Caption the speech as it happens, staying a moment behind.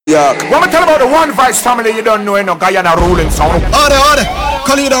Yeah. When we tell about the One Vice family, you don't know no Guyana ruling song. Order.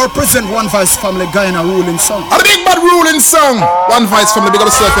 Khalid represent One Vice family, Guyana ruling song. A big bad ruling song. One Vice family, big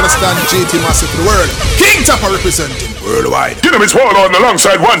up yourself, you understand? GT massive for the world. King Topper representing worldwide. You know it's Wall on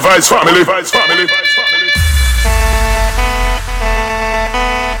alongside One Vice family.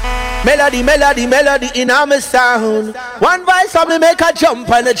 Melody in our sound. One Vice family make a jump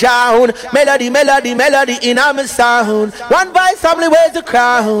on the ground. Melody in our sound. One Vice family wears the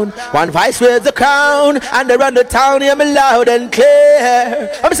crown. One Vice wears the crown. And they run the town, hear me loud and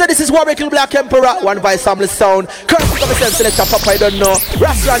clear. I'm saying this is Warwick Black Emperor. One Vice family sound. Curse pick up yourself, selector Papa, I don't know.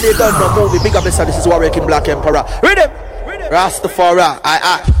 Rasta they don't know. Movie, big up yourself, this is Warwick Black Emperor. Read him. Rastafari.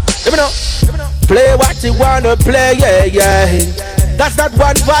 Let me know. Play what you wanna play, yeah. That's not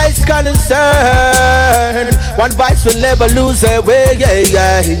One Vice concern. One Vice will never lose their way,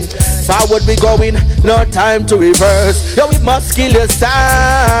 yeah. Forward we going, no time to reverse. Yo, we must kill your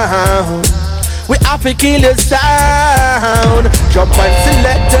sound. We have to kill your sound. Jump and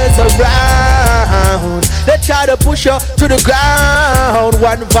selectors around. They try to push you to the ground.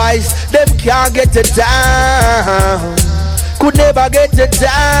 One Vice, them can't get it down. Could never get it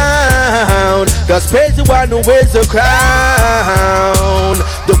down. Just praise the one who wears the crown.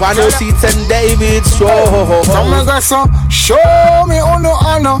 The one who sits in David's throne. Show me on the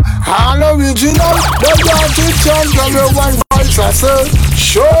honor. All original. The dirty champion. One Vice I say.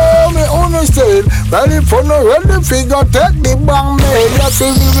 Show me on the stage. Ready for the ready figure. Take the bang me. Yes,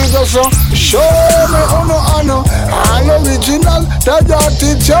 we go so. Show me on the honor. All original. The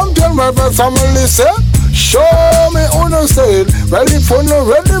dirty champion. My family say. Show me on the stage, ready for no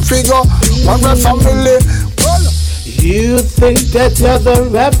ready figure, one family. You think that you're the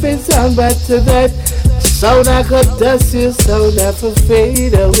rapping sound, but tonight sound like a dust, you sound never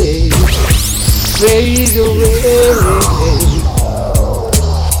fade away.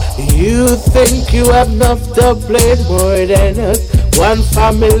 You think you have enough to play more than us. One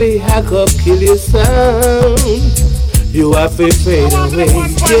family I could kill your sound. You have to fade away,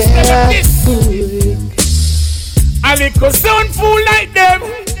 yeah. A little sound fool like them.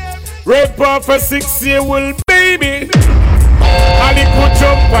 Rape off a 6-year-old baby. A little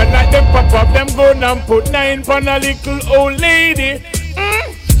jump and like them pop up them gun and put 9 on a little old lady.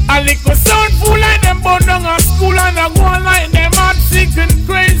 A little sound fool like them born down a school and a go on like them and sick and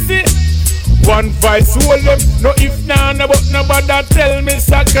crazy. One Vice hold them, no if nah, no but nobody tell me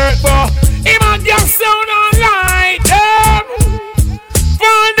Kurt, but him a just sound on like them.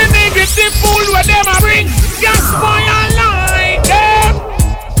 For the negative fool where them a bring, just boy I like them.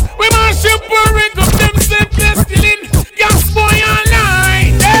 We must ship and rig up them simplest killing, just boy I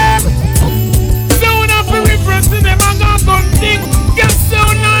like them. Sound of a reference to them and gun thing, just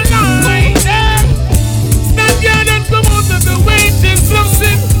sound I like them. Stand here and come out of the waiting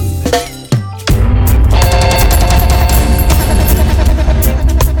something.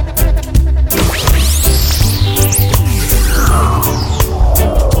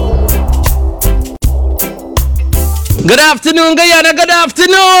 Good afternoon, Guyana, good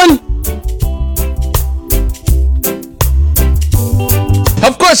afternoon.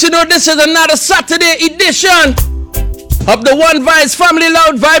 Of course, you know this is another Saturday edition of the One Vice Family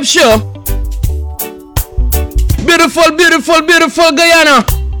Loud Vibe Show. Beautiful, beautiful, beautiful Guyana.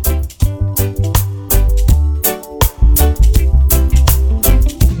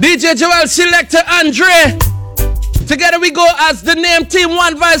 DJ Joel, Selector Andre. Together we go as the name team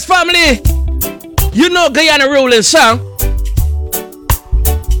One Vice Family. You know Guyana ruling song.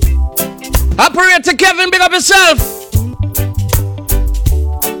 Operator Kevin, big up yourself.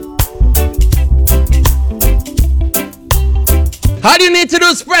 All you need to do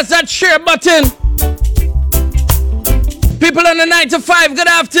is press that share button. People on the 9 to 5, good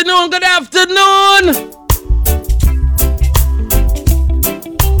afternoon, good afternoon.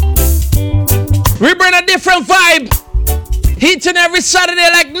 We bring a different vibe each and every Saturday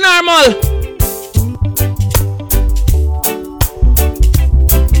like normal.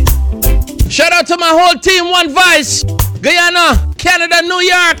 Shout out to my whole team, One Vice, Guyana, Canada, New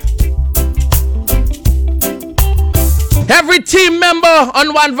York. Every team member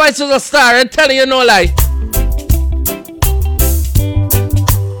on One Vice is a star, I'm telling you no lie.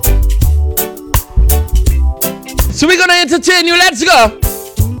 So we're gonna entertain you, let's go.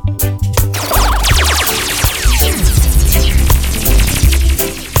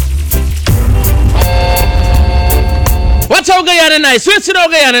 Watch out Guyana nice, switch it out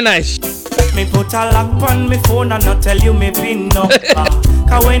Guyana nice. me put a lock on me phone and not tell you me pin number.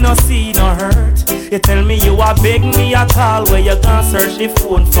 Cause when no see no hurt, you tell me you are beg me a call where you gonna search the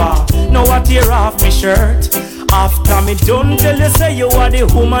phone for. Now I tear off me shirt. After me done tell you say you are the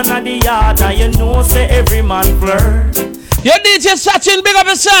woman of the yard, and you know say every man flirt. Your DJ Sachin, big up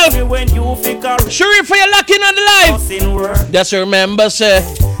yourself. Sharif, for you locking on the line. Just remember, say.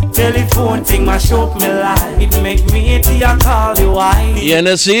 Telephone thing mash up me life. It make me itty I call you wife. You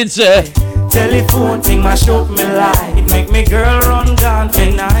know see it, say. Telephone thing mash up me life. It make me girl run gone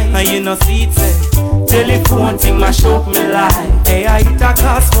tonight. And you know see it, say. Telephone thing mash up me life. Hey, I hit a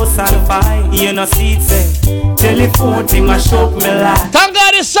cost for and fight. You know see it, say. Telephone thing mash up me life. Thank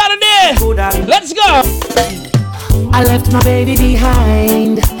God it's Saturday. Let's go. I left my baby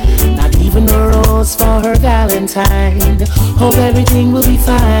behind, not even a rose for her Valentine. Hope everything will be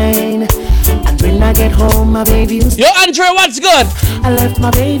fine, and when I get home my baby will... Yo Andre, what's good? I left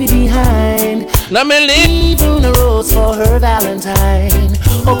my baby behind, not even a rose for her Valentine.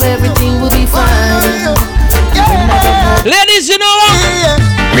 Hope everything will be fine. Ladies, you know what?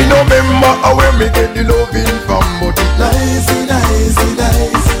 Me no remember how me get the loving from, but it nice.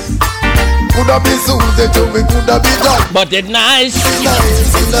 Coulda be Susie, Joey, coulda be Jack, but it nice.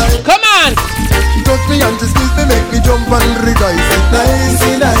 Nice. Come on. She touch me and she squeeze me, make me jump and rejoice.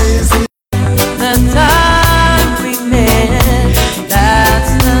 Nice. The time we met,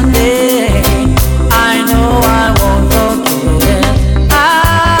 that's the day. I know I won't forget. I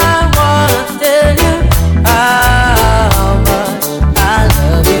wanna tell you how much I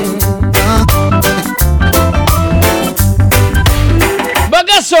love you. But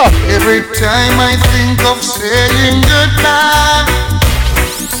guess what? Every time I think of saying goodbye,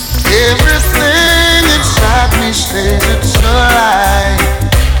 everything inside me says it's a lie.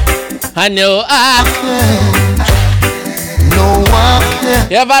 I know I can't. No, I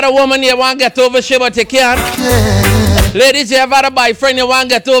can't. You ever had a woman you want to get over she but you can't? Ladies, you ever had a boyfriend you want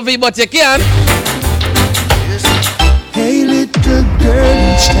to get over but you can't? Hey little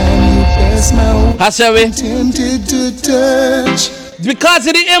girl, each time you press my own, I say we tempted to touch. Because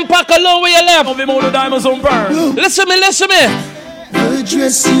of the impact alone where you left. Listen me. The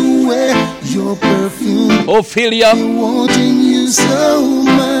dress you wear, your perfume, Ophelia, wanting you so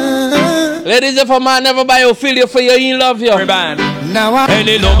much. Ladies, if a man never buy Ophelia for you, he love you. Now I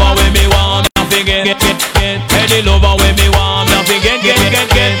any lover with me want nothing get. Any lover with me want nothing get.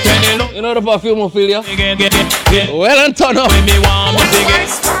 You know the perfume Ophelia? Well and turn up. With me want nothing get.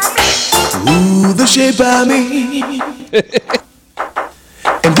 Ooh, the shape of me.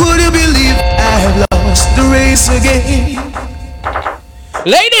 And would you believe I have lost the race again?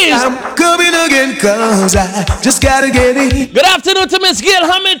 Ladies, I'm coming again cause I just gotta get in. Good afternoon to Miss Gail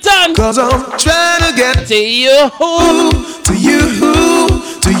Hamilton. Cause I'm trying to get to you. To you.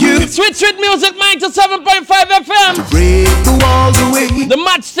 Sweet music 97.5 FM. To break the walls away. The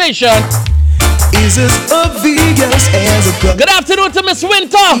match station is as obvious as a gun. Good afternoon to Miss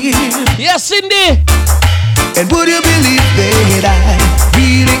Winter. Yes, Cindy. And would you believe that I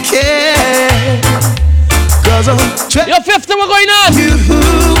really care? Cause I'm trying. Your 50 we're going on. To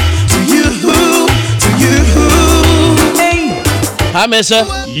you. Hey, I miss her.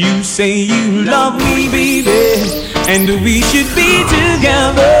 You say you love me, baby, and we should be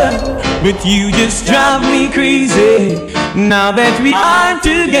together, but you just drive me crazy. Now that we are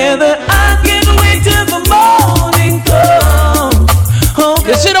together, I can't wait till the morning comes.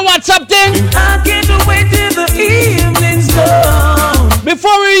 You see the WhatsApp thing? I can't wait till the evening's done.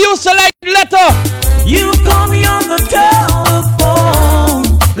 Before we used to like letter, you call me on the telephone.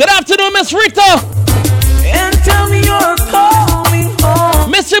 Good afternoon, Miss Rita. And tell me you're coming home.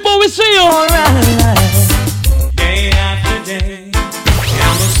 Missy Boo, we see you. Alright. Day after day,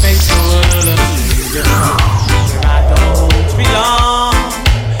 I'm a faithful little girl. I don't belong.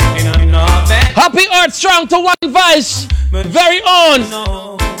 And I'm not that. Happy Earth Strong to One Vice. Very own.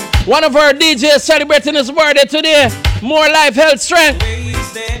 One of our DJs celebrating his birthday today. More life, health, strength.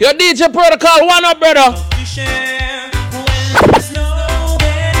 Your DJ protocol, one up, brother.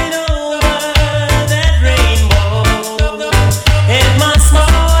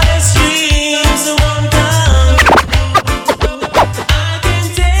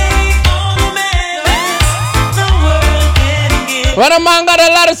 When a man got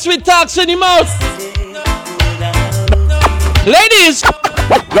a lot of sweet talks in his mouth. Ladies,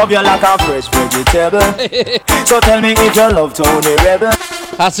 love you like a fresh vegetable. So tell me if you love Tony Rebel.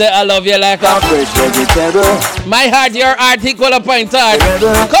 I say I love you like a fresh vegetable. My heart, your heart, equal a point heart.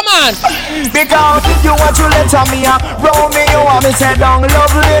 Come on. Because you want to let me roll me, you want me say down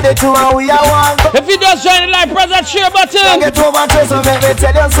love lady to how we are one. If you just join the live, press that share button. Get over to so let me tell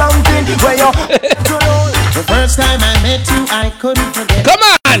you something. When you the first time I met you, I couldn't forget. Come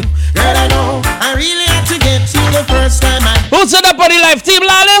on. Girl, I know I really had to get you the first time I. Who's it up on the live team,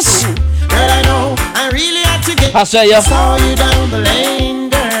 Lawless? Girl, I know I really had to get. I say you. Saw you down the lane,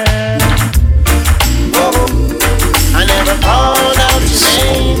 girl. Oh, I never called out your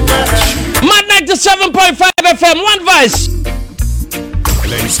name, girl. Mad 97.5 FM, One Voice.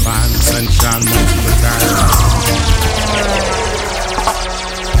 Ladies find sunshine most of the time.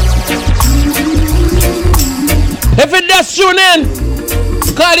 If it does tune in,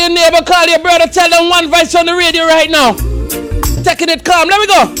 call your neighbor, call your brother, tell them One Voice on the radio right now. Taking it calm, let me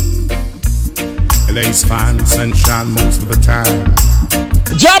go. Ladies find sunshine most of the time.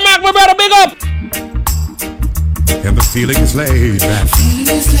 John Mark, my brother, big up. And the feeling is laid back.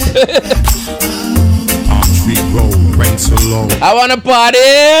 Palm Street Road, rain so low. I wanna party.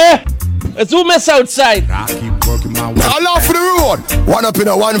 It's who miss outside. I keep working my way. All off the road. One up in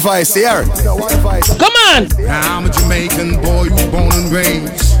a One Voice here. Come on. I'm a Jamaican boy who's born and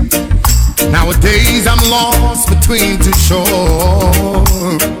raised. Nowadays I'm lost between two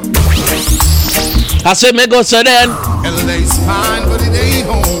shores. I said me go so then. LA's fine, but it ain't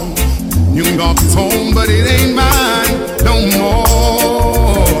home. New York is home, but it ain't mine no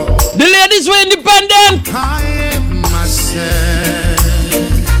more. The ladies were independent. I am myself.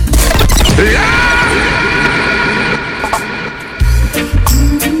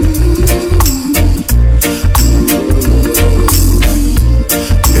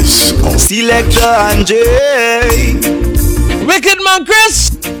 Selector and J. Wicked man Chris.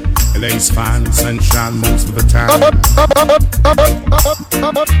 LA's fine, sunshine most of the time.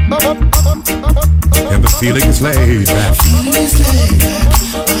 And the feeling is laid back.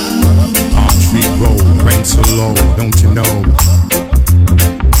 Palm Street Road, rain so low, don't you know?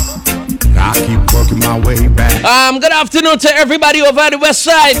 I keep working my way back. Good afternoon to everybody over at the west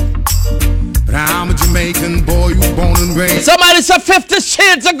side. But I'm a Jamaican boy who's born and raised. Somebody said 50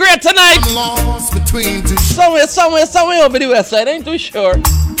 Shades of Grey tonight. I'm lost between two. Somewhere over the west side, ain't too sure.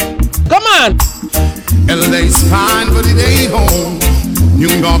 Come on. LA's fine, but it ain't home. New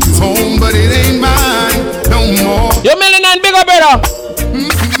York is home, but it ain't mine no more. You're Melanin, big up, brother.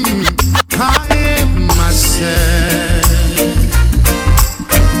 I am myself.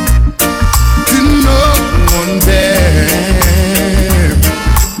 To no one there,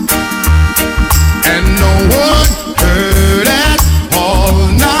 and no one heard at all,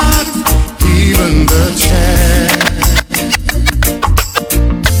 not even the chance.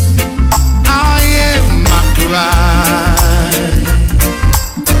 I am my pride.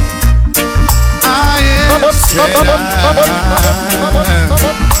 I am sad,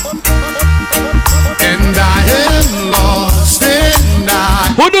 and I am lost, and I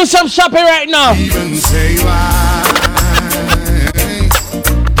who do some shopping right now? even say why.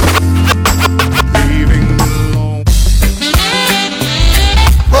 Leaving alone.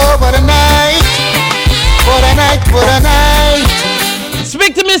 Oh, what a night! What a night! What a night!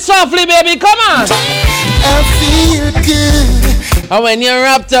 Speak to me softly, baby. Come on. I feel good. And when you're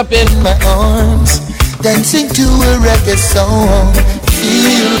wrapped up in my arms, dancing to a reggae song.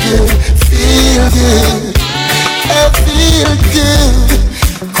 Feel good, feel good. I feel good.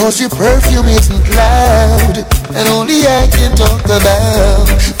 Cause your perfume isn't loud, and only I can talk about.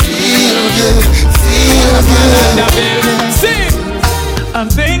 Feel good, feel good. Now baby, sing. I'm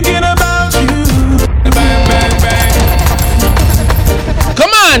thinking about you. Bang, bang, bang.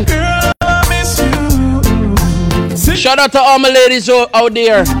 come on. Girl, I miss you. Sing. Shout out to all my ladies out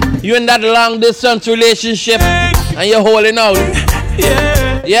there. You in that long distance relationship and you're holding out.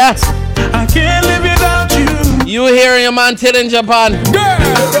 Yeah. Yeah. I can't live without you. You hear your man in Japan. Girl,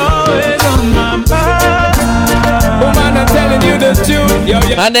 you're always on my mind. Woman, I'm telling you the truth. Yo,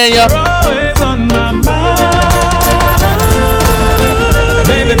 yo. And then you're always on my mind.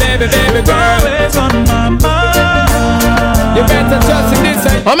 Baby, baby, baby, girl, always on my mind. You better trust in this.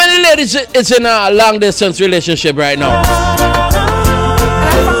 How many ladies is in a long distance relationship right now?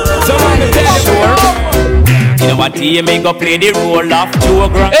 So I'm gonna tell you. Sure. You know what, you may go play the role of Joe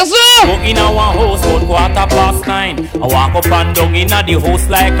Grant. Yes, sir. Go in our house about 9:15. I walk up and down in the house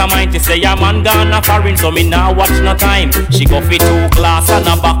like a mine. She say your man gone a foreign, so me now watch no time. She go for 2 glass and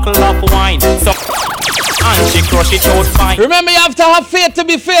a buckle of wine. So and she crush it out fine. Remember, you have to have faith to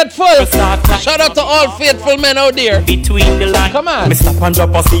be faithful. Shout out to all faithful men out there. Between the lines. Come on. Me stop and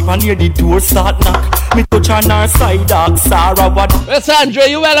drop asleep and hear the door start knock. Me touch on her side, dog, Sarah, what? Yes, Andre,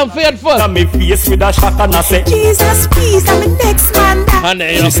 you well and faithful. And me face with a shot and I say, Jesus, please, I'm the next man. And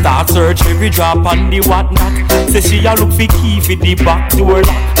then she start search every drop on the whatnot. Say she a look for key for the back door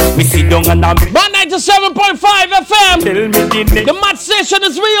lock. Me sit down and I'm 197.5 FM. Tell me the name. The mad station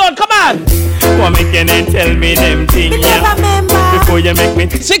is real, come on. What make you tell me them things, yeah? Before you make me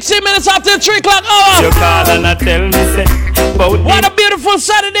 60 minutes after 3 o'clock hour. You call and I tell me say what a beautiful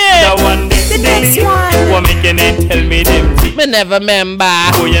Saturday. The one day, the next one. What make you tell me them things? Me never remember.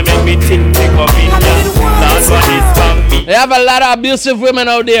 Before you make me think they come in, yeah. That's what is from me. They have a lot of abusive women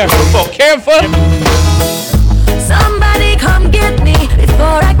out there. Oh, careful. Somebody come get me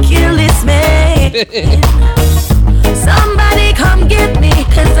before I kill this man. Somebody come get me,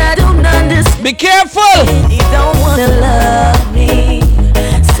 cause I don't understand. Be careful. He don't wanna love me.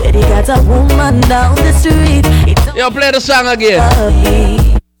 Said he got a woman down the street. Yo, play the song again. Love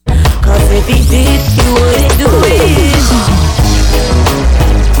me. Cause if he did, he wouldn't do it.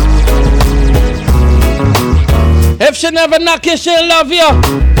 If she never knock you, she'll love you.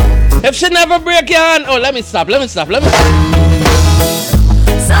 If she never break your hand. Oh, let me stop.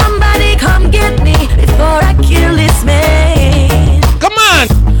 Somebody come get me before I kill this man. Come on.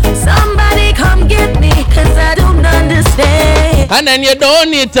 Somebody come get me, cause I don't understand. And then you don't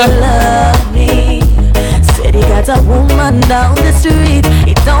need to love me. Said he got a woman down the street.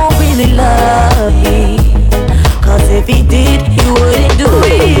 He don't really love me. Cause if he did, he wouldn't do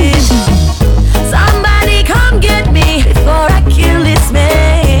it. Somebody come get me before I kill this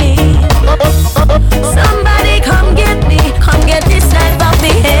man. Somebody come get me. Come get this knife off me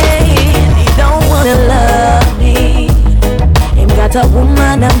head. He don't wanna love me. Him got a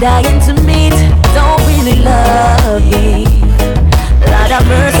woman I'm dying to meet. Don't really love me. Lord of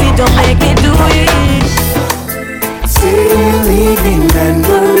mercy, don't make me do it. Say you're leaving and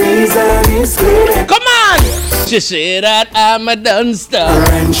the reason is clear. Come on! She say that I'm a done star.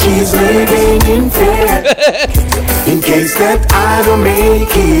 And she's living in fear. In case that I don't make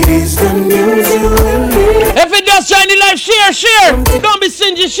it, is the news you will hear. If it does shiny life, share. Don't be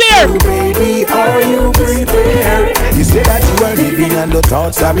stingy, share. Baby, are you prepared? You said that you were leaving and the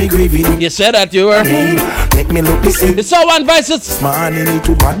thoughts have me grieving. You said that you were. Make me look busy. It's all one vices.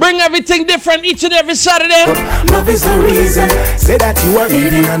 Bring everything different each and every Saturday. Love is the reason. Say that you are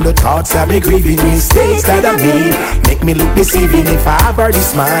leaving and the thoughts have me grieving. Mistakes that I made make me look deceiving. If I ever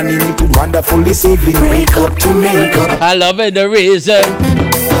this man into wonderful deceiving. Break up to make up. I love it, the reason.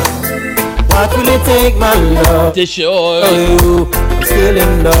 What will it take, my love, to show you I'm still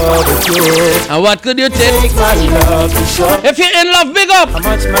in love with you? And what could you take my love to show? If you're in love, big up. How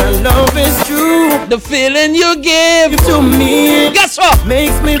much my love is true. The feeling you give to me. Guess what?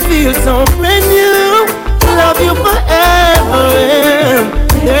 Makes me feel so brand new. Love you forever.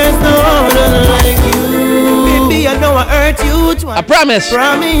 There's no other like you. Baby, I know I hurt you twice. I promise.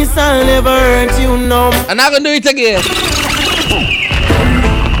 Promise I'll never hurt you no more. And I'm gonna do it again.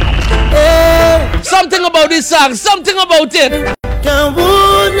 Hey. Something about this song, something about it.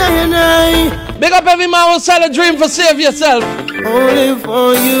 Big up every man who sell a dream for save yourself. Only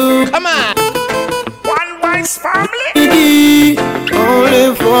for you. Come on. One Voice family.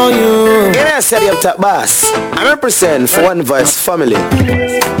 Only for you. Yeah, I said you up top boss. I represent for One Voice family.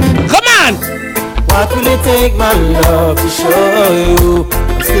 Come on. What will it take, my love, to show you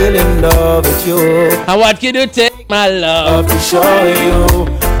I'm still in love with you? And what can you take, my love, to show you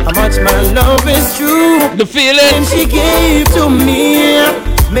how much my love is true? The feeling she gave to me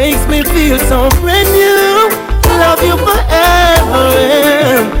makes me feel so brand new. Love you forever.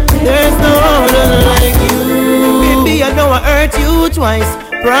 There's no other like you. Baby, I know I hurt you twice.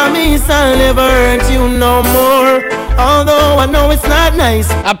 Promise I'll never hurt you no more. Although I know it's not nice,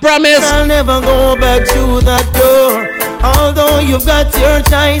 I promise I'll never go back through that door. Although you've got your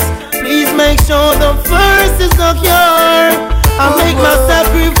choice, please make sure the first is secure. I'll make my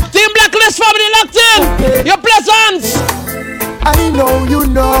sacrifice. Team Blacklist family locked in. Your pleasants. I know you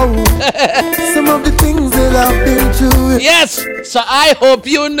know some of the things that I've been through. Yes, so I hope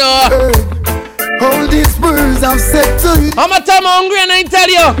you know. All these words I've said to you. How much time I'm hungry and I tell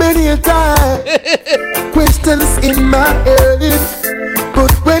you? Many a time. Questions in my head.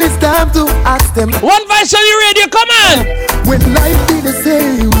 But when it's time to ask them. One Voice on your radio, come on. When life be the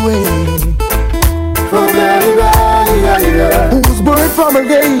same way. From everybody. Who's born from a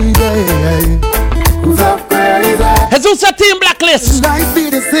lady? Who's up crazy? Jesus a Team Blacklist. Life be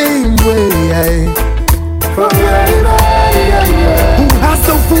the same way. From everybody. Who has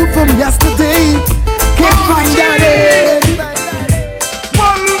no food from yesterday? Can't find that it.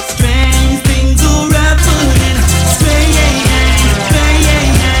 Strange things are happening.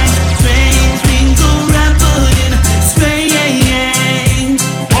 Strange things are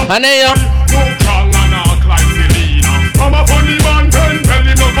And then you. I'm a funny man, pen,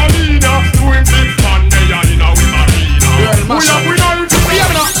 belly, no Valina. 20 man, they are in a arena. We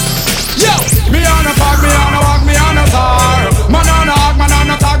are yo, me on a park, me on a walk, me on a star. Man on a hog, man on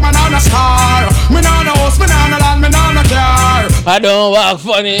a tag, man on a star. Me on a house, me on a land, me on a car. I don't walk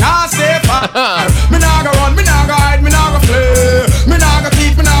funny. Nah, stay far. Me nah go run, me nah go hide, me nah go play. Me nah go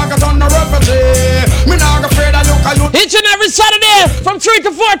thief, me nah go turn the refugee. Me nah go afraid of you. Each and every Saturday from 3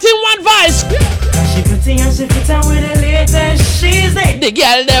 to 14, One Vice. She pretty and she fit on with the latest. She's it. The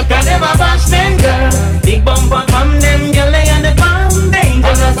girl them. Cause them a bash them girl. Big bum from them girl they and the bomb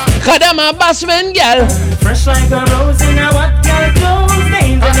dangerous. Cause them a bash men girl. Fresh like a rose in a what girl clothes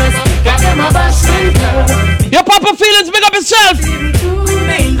dangerous. Cause them a bash men girl. Your papa feelings, big up yourself.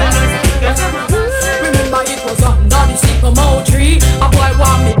 Remember it was under the sycamore tree. A boy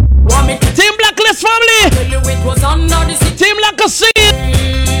want me. Team Blacklist family. Tell you it was under the sycamore. Team Lacassine.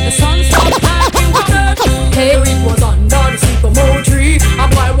 The sun stopped shining. Hey, it was under the sycamore tree. A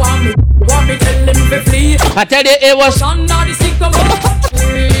boy want me tell him to flee. I tell you it was under the sycamore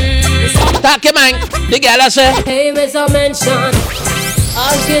tree. Talk your man. The girl I say. Hey, Mr. Mention.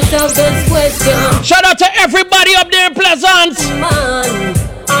 Ask yourself this question. Shout out to everybody up there in Pleasant. Man.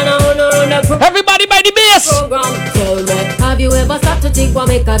 Everybody by the bass. Have you ever stopped to think what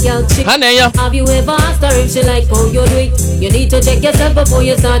make a girl chick? Have you ever asked her if she like how you do it? You need to check yourself before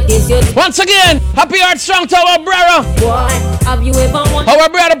you start this. Once again, happy heart strong to our brother. Boy, have you ever wanted our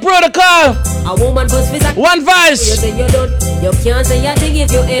brother protocol? A woman must visit One Vice. You say you don't. You can't say you think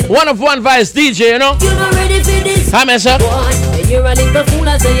if you ain't. One of One Vice DJ, you know. You're not ready for this. How many, sir? Boy, you're a little fool.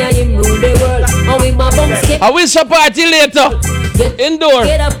 I say I am rule the world. And with my bum skip. I will support you later. Indoor,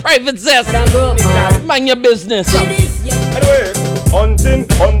 private zest. Mind your business. Anyway, hunting.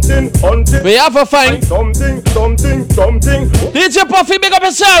 We have a find something. DJ Puffy, big up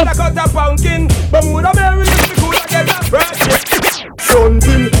yourself. I got a pumpkin, but would I marry if we could get a bread?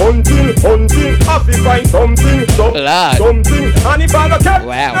 Hunting. Happy find something. And if I got cat,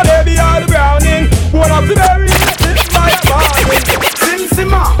 wow. Baby, all the browning. One of the berries, by a bargain.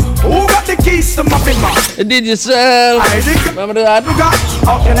 Simsima, who got the keys to my bimmer? Did yourself. Remember that?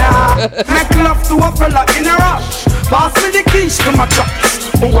 How can I make love to a fella in a rush? Pass me the keys to my truck.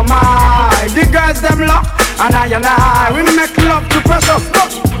 Who am I? The girls them lock. And I, we make love to precious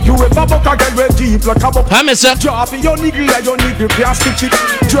stuff. You ever buck again with deep like a buck. How many, sir? Drop your niggle like your niggle, can't stitch it.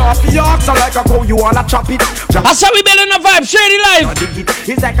 Drop your oxen like a cow, you wanna chop it. That's how we building a vibe, Shady Life.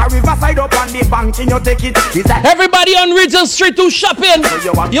 It's like a riverside up on the bank and you take it. Like everybody on Regent Street who shopping.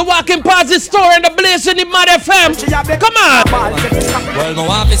 You're walking past the store and the place in the Mad FM. Come on. Well, no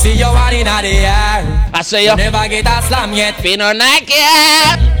one to see you out in the air. I say you never get a slam yet. Be no Nike.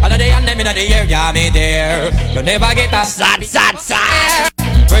 All of the and them in the air, got me there. You never get a sad.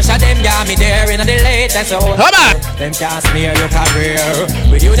 First of them got me there in the latest. Come on. Them can't smear your career.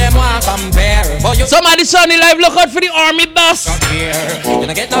 With you them want compare. Somebody Sunny Live, look out for the army bus. You don't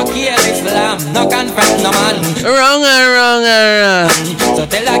get no kill Islam, no confront no man. Wrong. So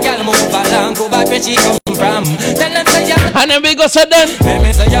tell a girl move along, go back where she come from. Tell them say you. And then we go so then. Let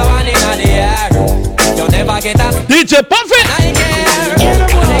me say you want in the air. You never get a DJ Puffy. I care.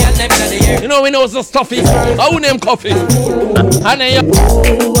 You know we know it's the stuffy. Our name coffee. And then you.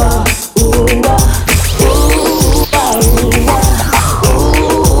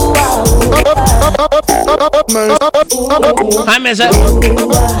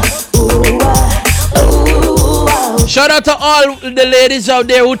 Shout out to all the ladies out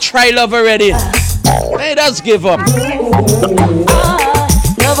there who try love already. Hey, let's give up. Never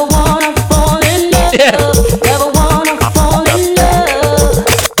wanna fall in love. Yeah. Never wanna fall in love.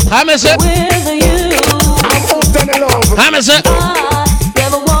 How much it? With you. How much it? I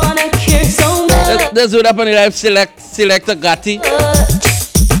never wanna care so much. Let's do it up on the live selector Gotti.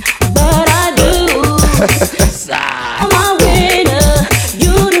 But I do. My winner.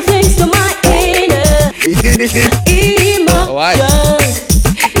 You do things to my inner. Emotions.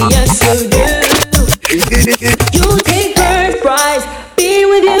 Yes, you do. You take first prize. Being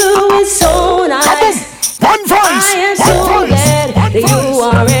with you is so nice. One voice. I am so glad that you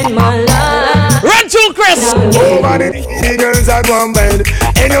are in my life. Run to Chris.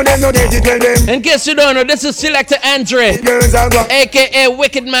 In case you don't know, this is Selector Andre, aka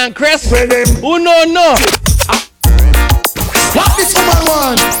Wicked Man Chris. Who no? What this woman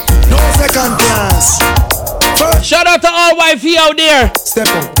want? No second class. Shout out to all wifey out there. Step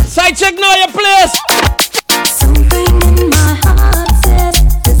up. Side check know your place. Something in my heart says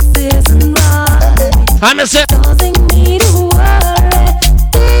this isn't right. I'm a set. Causing me to worry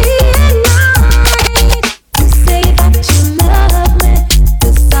day and night. You say that you love me,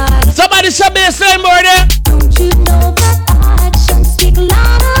 this I this a baseline board there? Don't you know that actions speak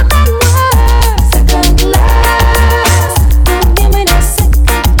louder than words? Second class, I'm giving a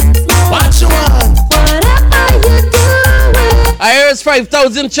second class. What you want? Whatever you do, I hear it's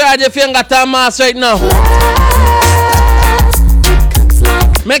 5,000 charge if you ain't got a mask right now.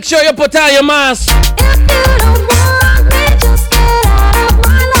 Make sure you put on your mask. if you don't want me, just get out of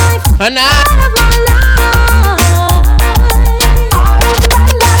my life. And Out of my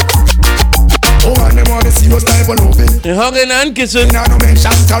Oh, and them wanna see us type of loving. you're hugging and kissing. I no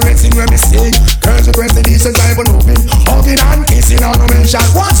mention caressing when me sing. Girls request the decent type of loving. Hugging and kissing, I no mention.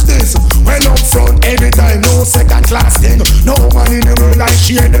 Watch this. When up front, every time, no second class thing. No one in the world like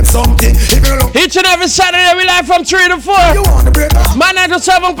share them something. If you look, Each and every Saturday we live from 3 to 4. you want to break up. Man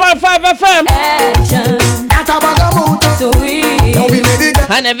 97.5 FM. action. That's a bag of mood. Sweet Now we made it.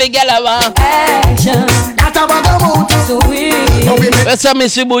 And every girl I want. action. That's a bag of mood. Sweet. Now we made it. Let's have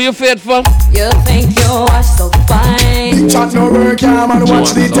Missy Boo, you faithful. You think you are so fine. Chat no work, yeah, man,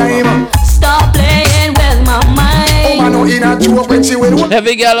 watch the time. Stop playing with my Oh, mind. man, no in a joke when she will.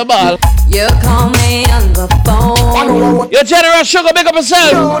 Every girl a ball. You call me on the phone, Your General Sugar, big up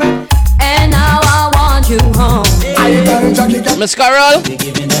yourself. and now I want you home. Miss Carol.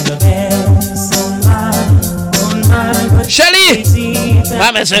 Shelly.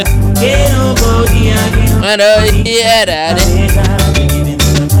 I'm missing. And yeah,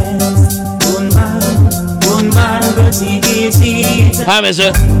 daddy. I'm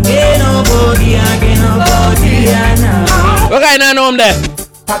missing. What kind of home there?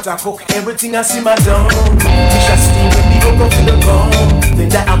 Pot a cook, everything I see my done. Fish a steam with the go to the bone. Then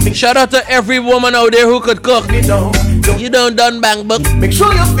that I mix Shout out to every woman out there who could cook. it down. You don't done bang book. Make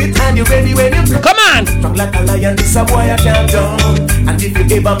sure you fit and you ready when you Come on. strong like a lion, this a boy I can't done. And if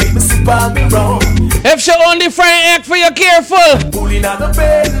you ever make me sip on me wrong, If she only frying egg for you, careful. pulling out the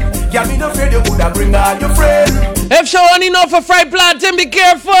bed, yeah, me no afraid you woulda bring all your friends. If she only know for fry plantain, be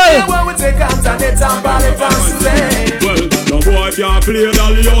careful. Yeah, when we take hands and it's on ballet fancy. Well, no boy can't play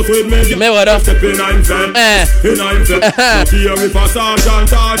dolly out with me. Me what up? Step in 9 cent. In 9 cent. Here if a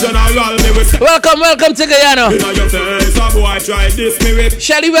sergeant or general, me will step Welcome to Guyana. in your face. A boy try this me with.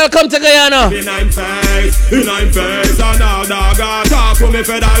 Shelly, welcome to Guyana. In 9 face. In 9 face. And now dog talk to me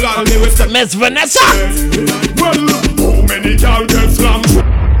federal, me will step. Miss Vanessa. Well, how many girls get slammed?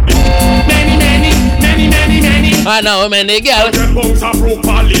 Many. I know many girls. Get bounce up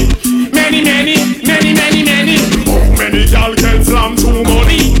properly. Many. How many girls get slammed to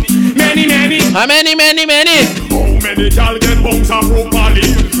money? Many. How many? How many girls get bounce up properly?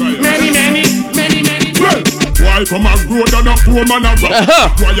 Many. Well, why from a road and a poor man a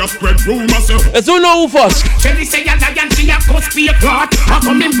rock? Why you spread rumors? Let's who know who first. Shelly say a lion, she a cuss be a clot. How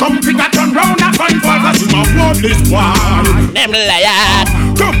come him come pick a turn round and find for us? Him a worthless one. Them liars.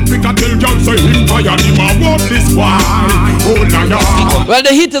 Come pick a tell John say him tired. Him a worthless one. Oh liar. Well, the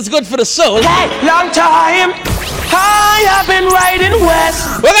heat is good for the soul. Long time, I have been riding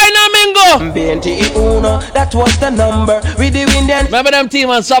west. What kind of mingo? BNT Uno, that was the number. With the wind and Remember them team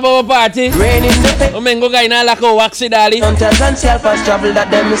on Sabbath party? rain in the face. Mingo guy na like a waxy dolly. Hunters and self-as trouble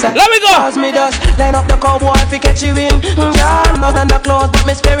that them is a. Let me go. Cause me dust, line up the cowboy fi catch you in. God, not on the clothes, but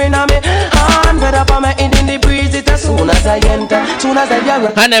me sparing on me. Hand better up on my head in the breeze. It as soon as I enter, soon as I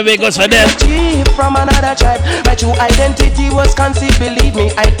arrive. And then we goes for them. Chief from another tribe, my true identity was conceived. Believe me,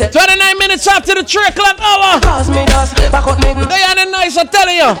 I tell. 29 minutes after the 3 o'clock hour. Cause me dust, back out me. Guyana nice, I'm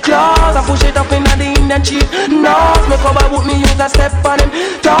telling you. Claws, I push it up in the Indian chief. North, me cover with me use a step on him.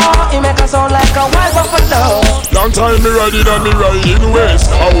 Talk, he make a sound like a wild buffalo. Long time me riding and me riding west.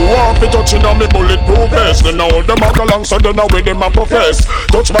 I walk me touching on me bulletproof vest. Then now them a go long so then now with them a profess.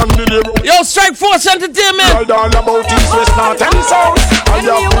 Touch man the road. Yo, Strike Force Entertainment. Ride all about east, west, north and south. I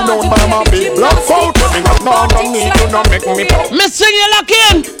have to know mama big blood out. When me got no need to not make me proud. Missing you lock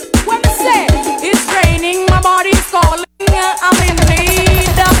in. When I say it's raining, my body's calling. I'm in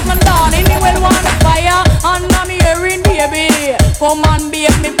need of my darling. You will want fire, and I'm hearing baby. Come on,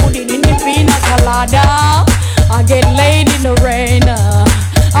 baby, me put it in the pina colada. I get laid in the rain,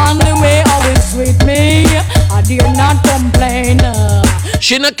 and the way always sweet me. I dare not complain.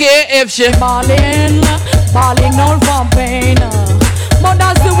 She no care if she balling all for pain. But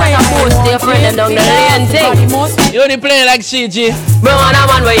that's the way I post their friend and down the lane thing. You only play like CG. Bro, and a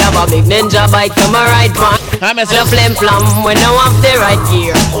man where you have a big ninja bike to my right man. And a flame flam when I have the right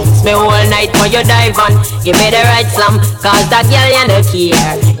gear. Me all night when you dive on. Give me the right slam, cause that girl you no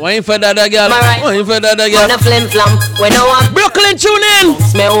care. Waiting for that girl. Waiting for that girl. And a flame flam when I have Brooklyn tune in.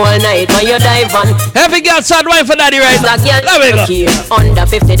 Me all night when you dive on. Every girl start waiting for daddy right now. That girl no care. Under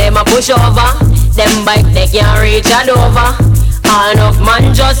 50 them a push over. Them bike they can't reach all over. All enough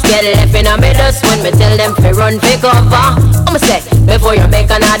man just get left in a middle when me tell them to run for cover. I'ma say, before you make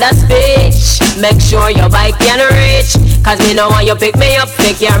another speech, make sure your bike can reach. Cause me know when you pick me up,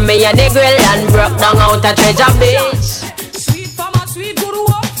 pick your me and the grill and broke down out a Treasure Beach. Sweet farmer, sweet guru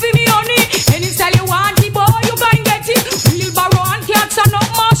up for me honey. Any style you want, the boy you can get it. Wheelbarrow and cats and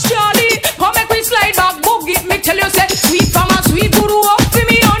up my Charlie. Come make me slide back, boogie, me tell you say. Sweet farmer, sweet guru up for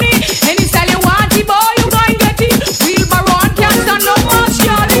me honey. Any style you want, the boy you can get it. Wheelbarrow and cats and up my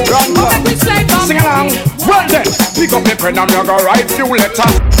Charlie. Come make me slide back. Sing along. Well then, pick up me pen and me go write few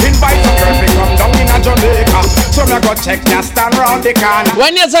letters. Invite some girl to come down in a Jamaica. So me go check ya stand round the corner.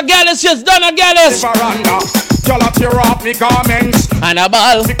 When it's a girl, it's just done a girl. Y'all a tear off me garments and a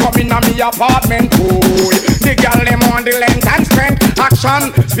ball. Me come in a me apartment. Ooh, the girl them on the length and strength.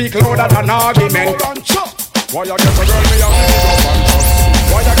 Action speak louder than argument. Why you get a girl me a feel up and trust?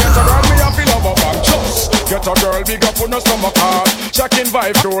 Why you get a girl me a feel up and trust? Get a girl big up on the stomach card. Checking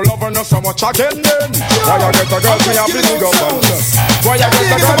vibe to love her no so much again then. Why you get a girl me a feel up and trust? Why you get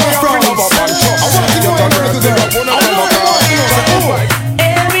a girl me a feel up and trust? Get a girl big up on the stomach card.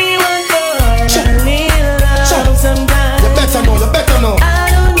 Everyone goes a little love sometimes. You better know.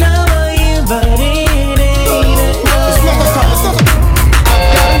 I don't know about you, but it ain't enough. It's not a time, it's not a time. I've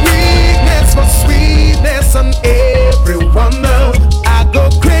got weakness for sweetness and everyone knows. I go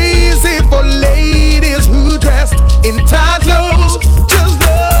crazy for ladies who dress in tight clothes. Just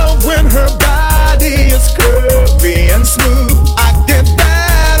love when her body is curvy and smooth. I get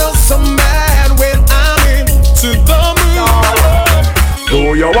bad or so mad when I'm into the mood.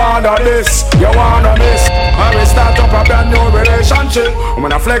 Do you wanna this? You wanna this? I will start up a brand new relationship. I'm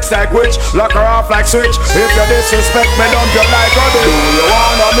gonna flex like witch, lock her off like switch. If you disrespect me, dump you like a bitch. Do you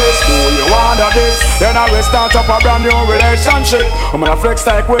wanna this? Do you wanna this? Then I will start up a brand new relationship. I'm gonna flex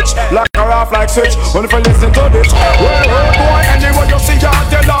like witch, lock her off like switch. When if you listen to this, well, boy, anyway you see her,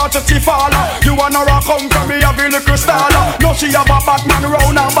 tell her to see father. You wanna rock come from me, have a little star. No, she have a Batman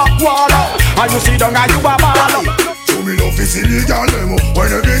round her back wall. And you see down and you a baller. Me love is illegal demo when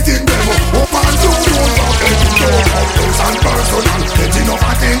everything demo. Open to don't talk close and personal. Get enough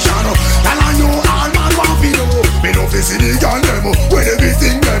attention. Tell I know all man want to know. Me love is illegal demo when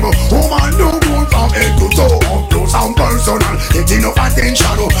everything demo. Woman do go from head to toe. Up close and personal. Get enough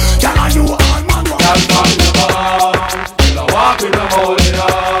attention. Tell I know all man want to know. You'll walk with them holding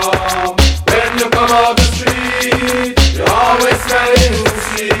up. When you come out the street, you always smelling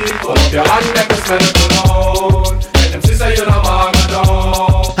sweet. Put up your hand and smell it alone.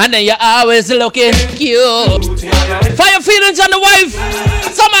 And then you're always looking cute. Fire feelings on the wife.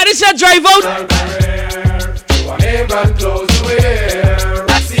 Somebody said drive out.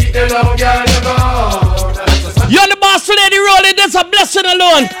 You're the boss lady rolling. That's a blessing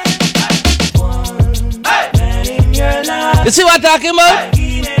alone. You see what I'm talking about?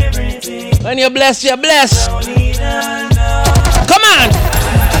 When you're blessed, you're blessed. Come on.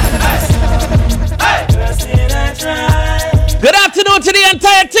 Good afternoon to the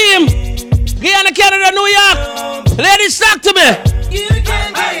entire team. Guyana, Canada, New York. Ladies, talk to me. You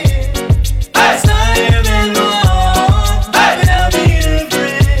can be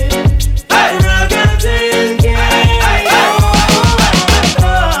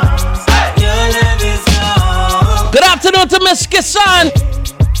Good afternoon to Miss Kissan.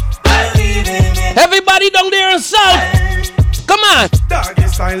 Everybody down there in South. Come on.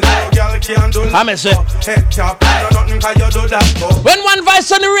 I miss it. When one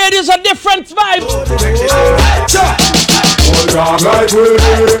voice on the radio is a different vibe.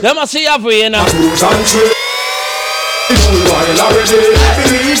 They must see every now.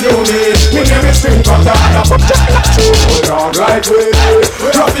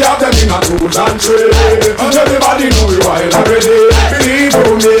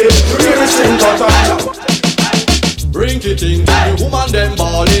 Rinky-ting, the woman them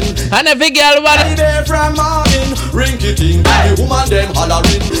ballin'. And every girl want there from morning. Rinky-ting, the woman them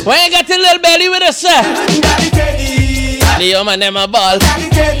hollering. When you get a little belly with us, Daddy Teddy, the woman them a ball. Daddy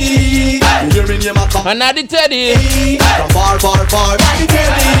Teddy, you hearing your mouth? And now the Teddy, from far, Daddy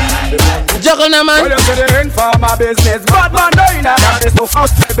Teddy. Juggle na man. Well, you see the informer business. Bad man doing that. This no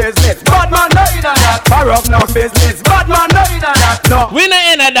house business. Bad man doing that. Baroque no business. Bad man doing that. No, we not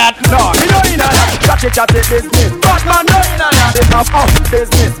in that. No, we not in that. Chatty business. Bad man doing that. This no house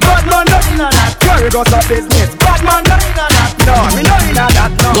business. Bad man doing that. Curry goes up business. Bad man doing that. No, we not in that.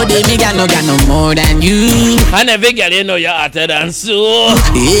 No. But every girl no got no more than you. And every girl you know you're hotter than so.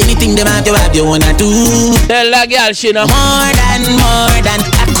 Anything they want to have you wanna do. Tell that girl she know more than.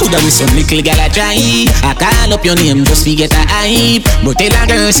 I could coulda with some little gal a drive. I call up your name just to get a hype. But tell a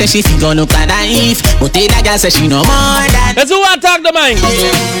girl say she fi gun up a knife. But tell a girl say she no more than. Let's who want talk the mind.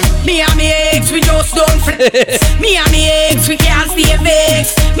 Me and me ex, we just don't flex. Me and me ex, we can't stay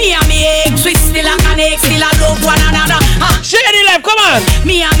vexed. Me and me ex, we still a connect, still a love one another. Share the life, come on.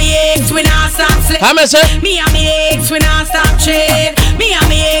 Me and me ex, we not stop sleep. How much, sir? Me and me ex, we not stop trade. Me and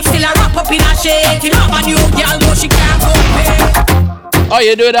me ex, still a wrap up in a shade. You have a new girl, but she can't compare. Oh,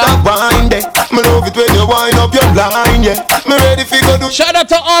 you do that? Wind it. Me love it when you wind up your line, yeah. Me ready for go do. Shout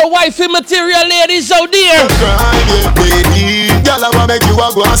out to all wifey material ladies out there. Grind, yeah, baby. Girl, I wanna make you a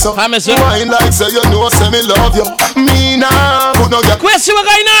go and so. Wine like say you know, say me love you. Me nah, put no girl. Question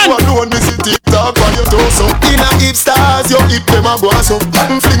what going on? You alone, me see TikTok on your torso. In a hip stars, you hip them a go and so.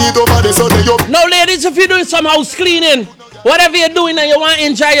 Fling it over the sun, you. Now, ladies, if you're doing some house cleaning, whatever you're doing and you want to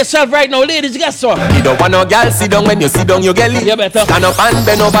enjoy yourself right now, ladies, guess what? You don't want no girl sit down when you sit down, you get it. You better stand up and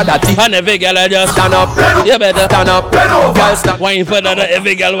bend over that tip. And every girl I just stand up. You better stand up. Girl stand. Wine for that,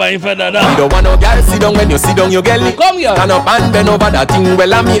 every girl wine for that. You don't want no girl sit down when you sit down, you get it. Come here. Stand up and bend over that thing.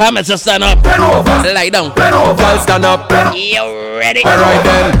 Well, I'm here. I'm to stand up. Bend over. Lie down. Bend over. Girl stand up. You ready? Alright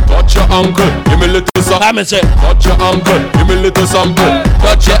then. Touch your uncle, give me little sample. I'm say. Touch your uncle, give me little sample.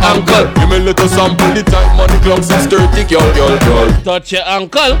 Touch your uncle, give me little sample. The time money clock 6:30, girl. Touch your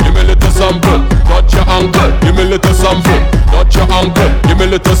uncle, give me little sample. Touch your uncle, give me little sample. Touch your uncle, give me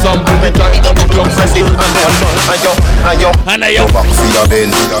little sample. The time money clock 6:30. And ayo,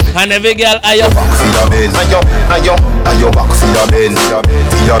 and every girl ayo.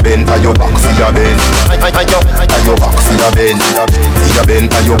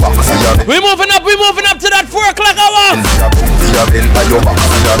 We moving up to that 4 o'clock hour.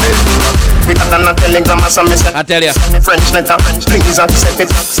 I tell you.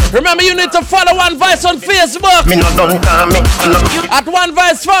 Remember, you need to follow One Vice on Facebook. At One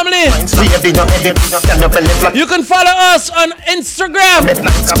Vice Family. You can follow us on Instagram.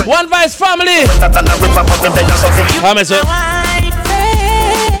 One Vice Family. How many, sir?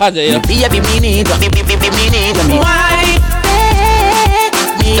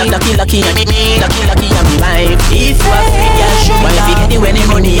 Lucky, I'm life. If you are free, girl, show me love. If you get any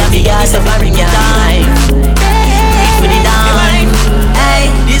money, I'm the guy suffering your life. Wait for the dime. Hey,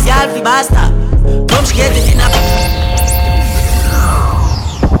 this girl fi basta. Come she get it in a.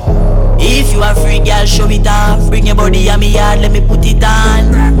 If you are free, girl, show it off. Bring your body on me yard, let me put it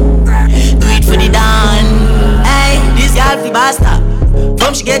on. Do it for the dawn. Hey, this girl fi basta.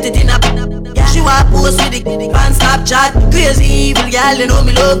 Come she get it in a. She want post with the on Snapchat. Crazy evil girl, you know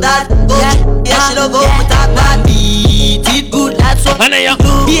me love that. Yeah, she love how me talk that. Beat it good, that's what I do.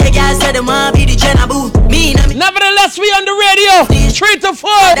 Yeah, girl said them want be the Jenna boo. Nevertheless, we on the radio 3 to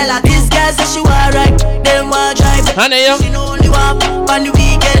 4. This girl say she want ride, them want drive. She know only want on the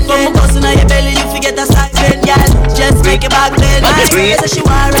weekend. From bustin' on your belly, you forget a stipend, girl. Just make it back then. Say she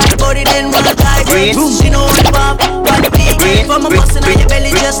want ride, but it then want drive. She know only want on the weekend. From bustin' on your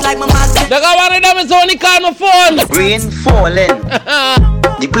belly, just like my master. One of them is only call my phone. Rain falling.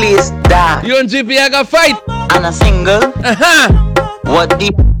 The place dark. You and GP I got fight. And a single. What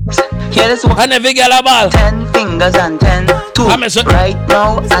the here is one. And every girl a ball. 10 fingers and 10 toes. Right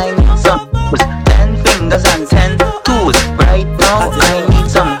now I need some 10 fingers and 10 toes. Right now I need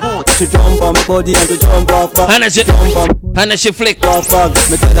some boots. To jump on my body and to jump off. And she flick. Me tell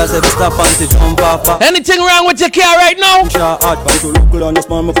her say stop and to jump off. Anything wrong with your car right now?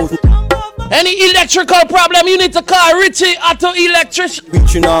 Any electrical problem, you need to call Richie Auto Electrical.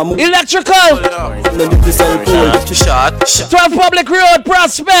 12 Public Road,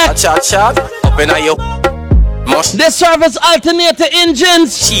 Prospect. Open your they service alternator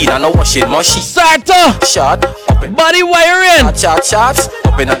engines. Starter. Body wiring.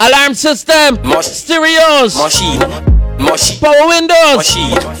 Alarm system. Stereos. Power windows.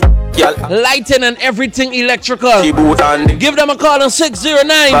 Lighting and everything electrical. Give them a call on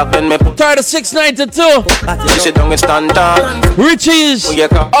 609-3692. Richie's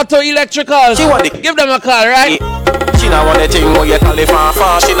Auto Electrical. Give them a call, right? She not want the thing where you call it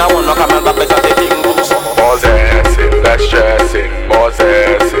far. She not want no come back because the thing goes. More zessin, less stressing. More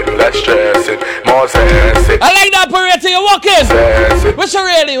zessin, less stressing. More zessin. I like the operator, you're walking. What's she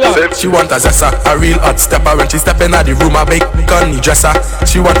really want? She want a zessa, a real hot stepper. When she step in the room, a big gunny dresser.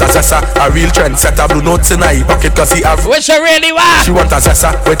 She want a zessa, a real trendsetter. Blue notes in her pocket cause he have. What's she really want? She want a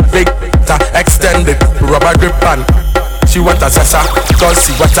zessa with big extended rubber grip and she want a zessa, cause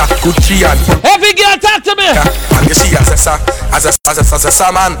she want a Gucci and every girl talk to me. And you see a zessa,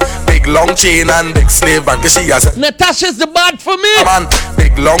 man. Big long chain and big slave and you see a zessa. Natasha's the bad for me. Man,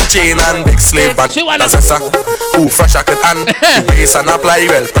 big long chain and big slave bag. She wanna ooh, fresh I could hand. Base and apply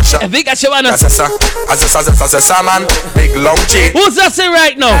well pressure. Big as she wanna Azessa man. Big long chain. Who's that say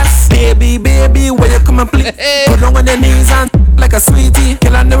right now? Baby, where you come and play? Put down on your knees and like a sweetie.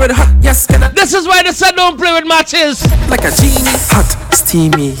 Can I know it hot? Yes, can I? This is why the son don't play with matches. Like a genie. Hot,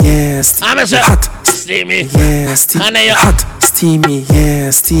 steamy, yeah, steamy. Hot, steamy, yeah, steamy. Hot, steamy, yeah,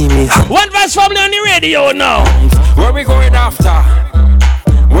 steamy. One Vice Family on the radio now. Where we going after?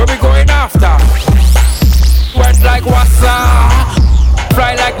 Where we going after? Wet like Wassa,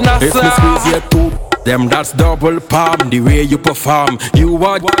 fly like NASA. If we squeeze your tube, them that's double palm. The way you perform, you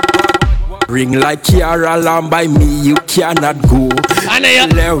are ring like Kiara Lamb. By me you cannot go.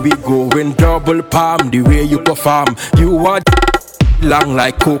 There we go in double palm. The way you perform, you are long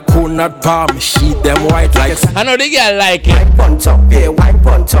like coconut palm. Sheet them white like. I know they get like it. Wine punch up, yeah, wine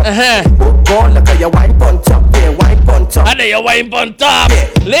punch up. Go look at your wine punch up, yeah, wine punch up. I know your wine punch up, yeah.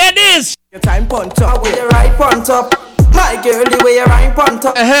 Ladies. Your time punch up with your right punch up. My girl, the way you right punch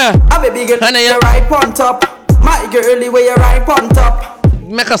up. A baby girl, your right punch up. My girl, the way you right punch up.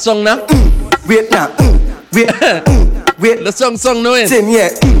 Make a song now. Wait now. Wait. Wait. The song no in. Same yeah.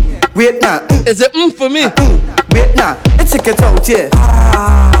 Wait now. Is it for me? Wait now. Let's check it out yeah.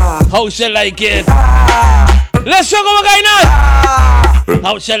 How she like it? Let's show what guy now.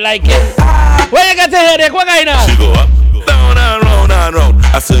 How she like it? Where you got the headache? What guy now? She go up, down and round and round.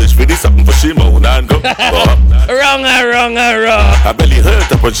 I search for this something for she moan and go up. Wrong. I belly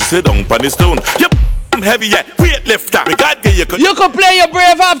hurt up when she sit down on the stone. Yep. I'm heavy yet, weight lifter. We got get you could play your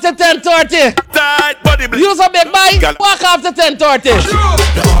brave after 10:30. Tight body. Use a big bike. Walk after 10:30.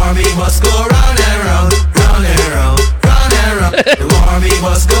 The army must go round and round, round and round, round and round. The army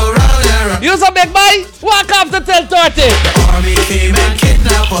must go round and round. Use a big bike. Walk after 10:30. The army came and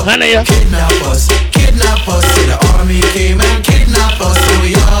kidnapped us. Kidnap us. The army came and kidnapped us. So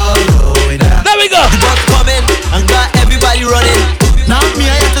we all going out. There we go. What's coming and got everybody running. Now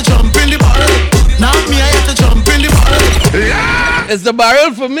me I have to jump in the barrel. Now me I have to jump in the barrel. It's the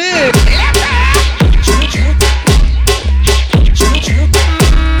barrel for me.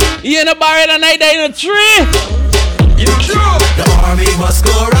 You in a barrel and I die in a tree. The army must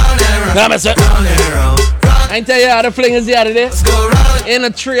go round and round. Come on, sir. Round and round. I tell you how the fling is the other day. In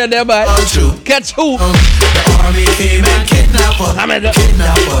a tree there, but catch who? The army came and kidnapped us.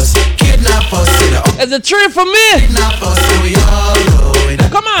 Kidnap us. It's a tree for me. Kidnap us, so we all going.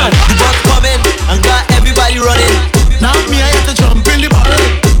 Come on. What's coming and got everybody running. Now me I have to jump in the barrel.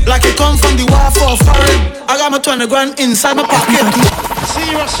 Like it come from the war for foreign. I got my 20 grand inside my pocket.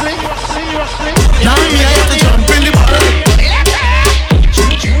 Seriously? Now me I have to jump in the barrel.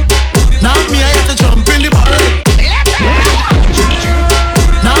 Now me I have to jump in the barrel.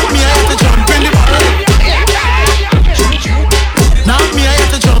 Now me I have to jump in the barrel. Now me I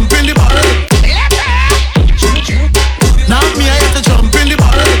have to jump in the barrel. Now me I have to jump in the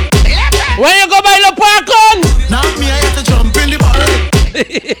barrel. When you go by the park on. Now me I have to jump in the barrel.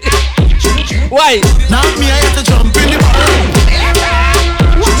 Why? Now me I have to jump in the barrel.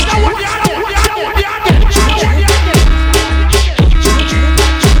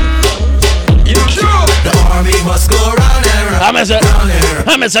 The army must go round and round. I'm a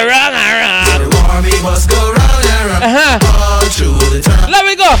round. The army must go round and round. All through the town. Let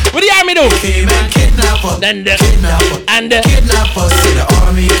me go. What the army do? Came and kidnap us. Then kidnap us. And kidnap us. The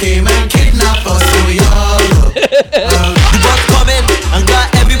army came and kidnap us. So we all What's coming and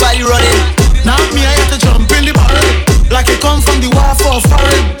got everybody running. Now me I have to jump in the barrel. Like it come from the war for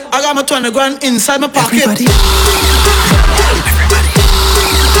foreign. I got my 20 grand inside my pocket.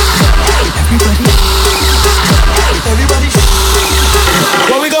 Everybody.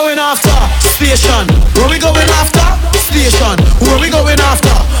 Where we going after? Station. Where we going after? Station. Where we going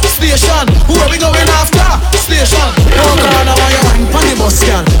after? Station. Where we going after? Station. Oh God, I want your wine pon the bus,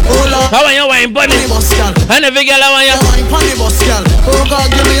 girl. Oh Lord, I want your wine pon the bus, girl. And every girl I want your wine pon the bus, girl. Oh God,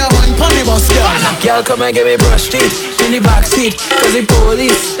 give me a wine pon the bus, girl. Girl, come and give me brush teeth in the back seat. Cause the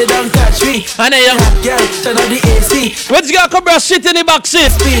police, they don't catch me. And then girl, turn on the AC. Which girl come brush shit in the back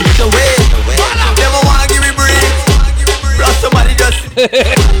seat? Speed the way. Never wanna give me break. Plus somebody just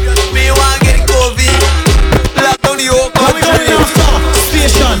me wanna get COVID. Lock down the open. Where we going after?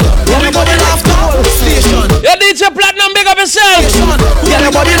 Station. Where we going after? Station. Your DJ Platinum, big up yourself. Get your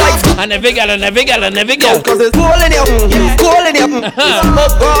body like. And every girl. Cause it's cool in here. Cool in here. Oh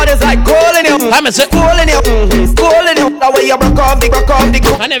God, it's like cool in here. I'm a cool in here. Cool in here. That way you broke off the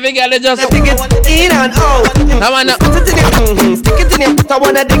And every girl just think it's in and out. I wanna stick it in it. I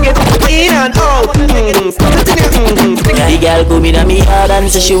wanna dig it in and out. Stick it in it. The girl come in a me hard and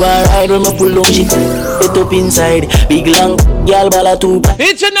say she want ride when me pull on she it up inside. Big long girl ball two.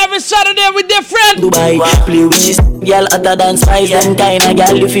 Each and every Saturday we different. Dubai play with this girl other than spice. Them kind of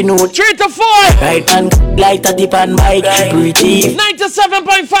girl if you know 3 to 4. Right hand like a tip and bike. Pretty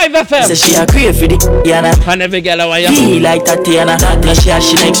 97.5 FM. Say she a crave for the Yana. And every girl I want you feel like Tatiana. Now she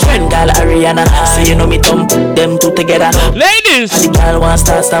next friend call Ariana. So you know me thump them two together. Ladies, and the girl want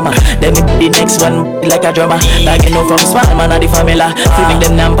start stammer. Then me the next one like a drummer. Like you know from small man of the family. Feeling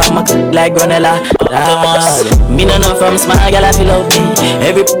them number like granella. Me no know from small girl I feel love me.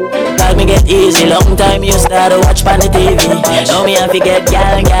 Every call me get easy. Long time you start to watch on the TV. Now me have to get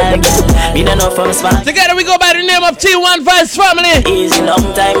gal. Me no know from small. Together we go by the name of T1 Vice Family. Easy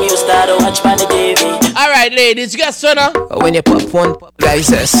long time you start to watch on the TV. Alright ladies, guess what now? When you pop one, guys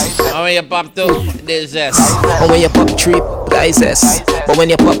yes. And when you pop two, there's yes. And when you pop three, guys yes. But when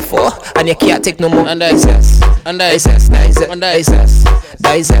you pop four, and you can't take no more, and guys yes. And guys yes, guys yes, guys yes.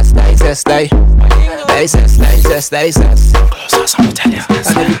 Guys yes, guys yes, guys yes, guys yes, guys yes. Closer, so I tell you.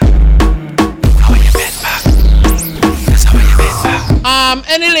 How you been back? That's how you been back.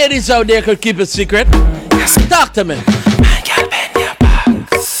 Any ladies out there could keep a secret? Yes. Talk to me. Man, girl, bend your back.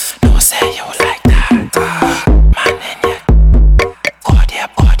 No say you like that. Man, in your go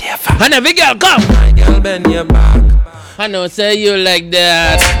there, fast. And every girl come. Man, girl, bend your back. I know say you like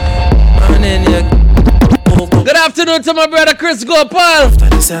that. Man, in your good afternoon to my brother Chris Gopal. After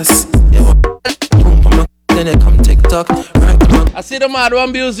this ass, then they come TikTok. Right, I see the mad one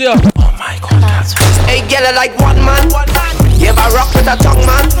abuse you. Oh my God, that's fast. Hey, girl, I like one man. You ever rock with a tongue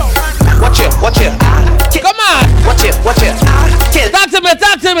man? Watch it. Come on. Watch it. Kill. Talk to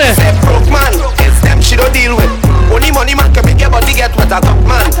me. Say broke man, it's them she don't deal with. Only money man can make your body get wet a top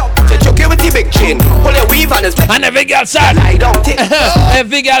man. So choke you with the big chain, pull your weave and it's and every girl side. Lie down, take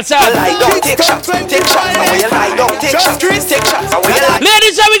every girl side. Lie down, take shots. And when you lie down, take shots. And when you lie.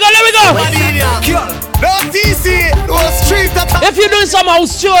 Ladies, here we go. If you're doing some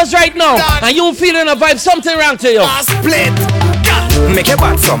house chores right now and you feeling a vibe, something wrong to you. Split. Make your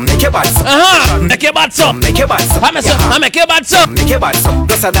bad some. Make your bad some. I make your bad some. Make your bad some.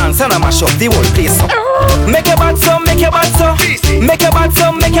 Just a dance and I mash up the whole place. Make your bad some. Make your bad some. Make your bad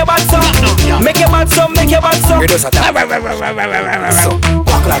some. Make your bad some. Make your bad some. Make your bad some. Just a dance. So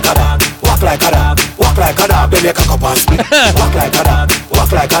walk like a dog. Walk like a dog. Walk like a dog. Baby, cock up us. Walk like a dog.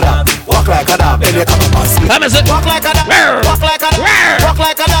 Walk like a dog. Walk like a dog. Baby, cock up us. Walk like a dog. Walk like a dog. Walk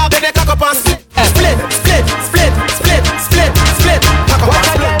like a dog. Baby, cock up us. Split.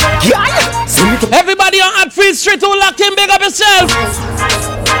 Everybody on Hatfield Street who locked in, big up yourself.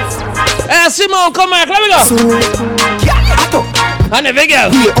 Simone, come back, let me go. And every girl.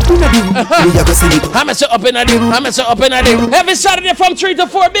 I'm so up in a day. Every Saturday from 3 to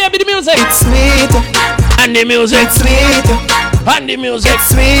 4, baby, the music. It's sweet. And the music. It's sweet. And the music. It's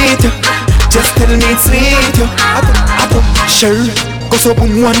sweet. Just tell me it's sweet. Sure. Go so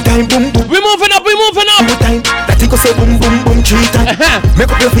boom one time, boom. We're moving up. One time, that go so boom, 3 times. Make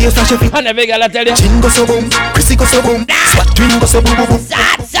up your face and your feet. And every girl I tell you. Chin go so boom, Chrissy go so boom. Swat twin go so boom.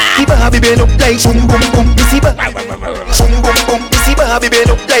 See Barbie bend up like boom. See Barbie bend up like boom. See Barbie bend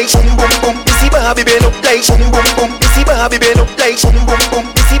up like boom. See Barbie bend up like boom. See Barbie bend up like boom.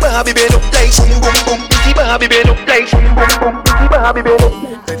 See Barbie bend up like boom. See Barbie bend up.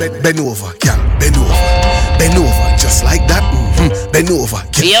 Bend over, girl. Bend over, just like that. Bend over.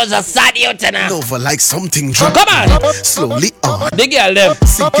 You're a sad you tonight. Bend over like something drunk. Come on. Slowly on. The girl them.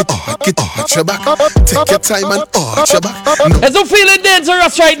 Sink it, arch your back. Take your time and arch your back. Is you feeling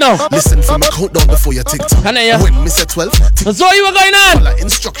dangerous right now? Listen for me countdown before you tick tock. When me say 12, tick. So you were going on? Follow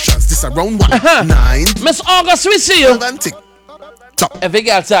instructions. This around 1, 9. Miss August, we see you. And tick. Top. Every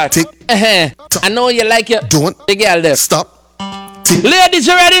girl start. Tick. I know you like it. Don't. The girl there. Stop. Ladies,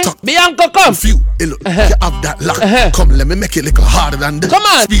 you ready? Bianca, come. You have that lock. Come, let me make it little harder than that. Come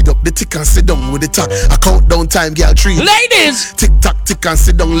on. Speed up the tick and sit down with the talk. I count down time, girl, 3. Ladies. Tick tock, tick and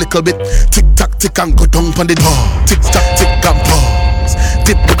sit down little bit. Tick tock, tick and go down on the door. Tick tock, tick and pause.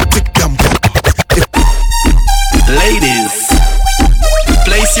 Tick tick and pause. Ladies,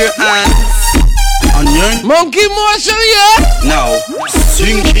 place your hands on your monkey motion, yeah. Now,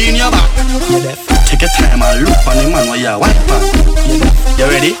 swing in your back. Take your time and look on the man while you're white man. You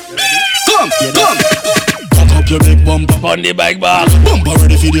ready? Come. Put up your big bumper on the bike bar. Bumper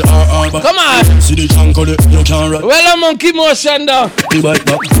ready for the RR back. Come on. See the junk on it, you can't run. Well, a monkey motion down. The bike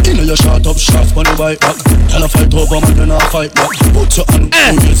back. You know you shot up shots on the bike back. Tell a fight over man, then I fight back. Put your hand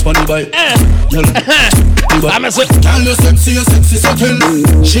on the bike. I'm a Tell you sexy subtle.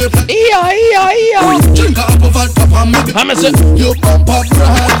 Shape like drink a apple vodka for me. I'm a you pump up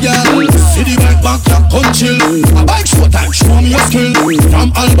right, girl. See the bike back, you come chill. A bike show time, show me your skill.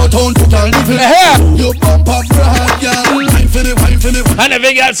 From Alberton to Carnival. You pump up right, girl. Time for the. And the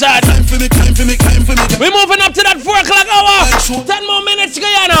big outside. Time for me. We're moving up to that 4 o'clock hour. 10 more minutes,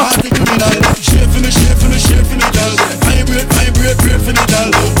 Guyana. Shape for me, girl. Vibrate for me,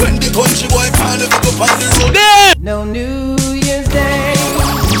 girl. When the country boy can't live up on the road. No New Year's Day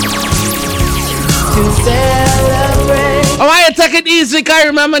to celebrate. I want you to take it easy, cause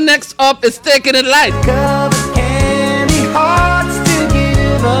remember next up is Taking It Light. Cup of candy hearts to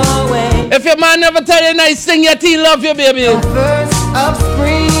give away. If your man never tell you nice thing, your teen love you, baby. The first of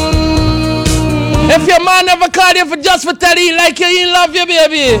spring. If your man never called you just for tell you like you, he love you,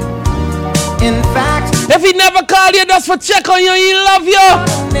 baby. In fact, if he never called you just for check on you, he love you.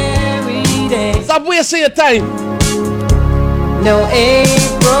 Merry day. Stop wasting your time. No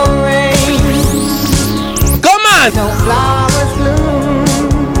April rain. Come on. No flowers bloom.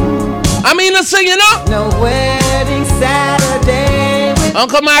 I mean to sing, you know. No wedding Saturday.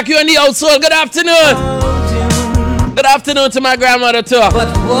 Uncle Mark, you in the household. Good afternoon. Good afternoon to my grandmother too. But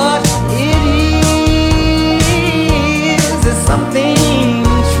what it is something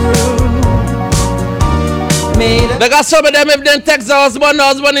true. They got some of them if they text the husband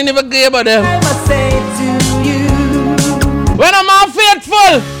didn't even give a them. I must say to you, when I'm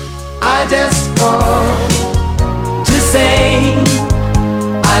unfaithful, I just want to say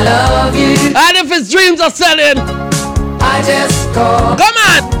I love you. And if his dreams are selling, I just call. Come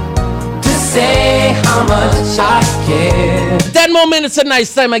on. To say how much I care. 10 more minutes a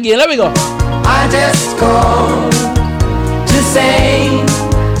nice time again. Let me go. I just call to say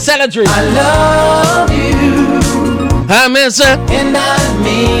sell a dream. I love you. Amen, sir. And I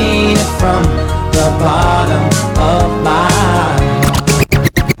mean it from the bottom of my heart.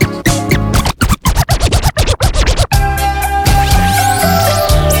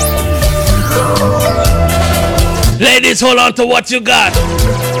 Ladies, hold on to what you got.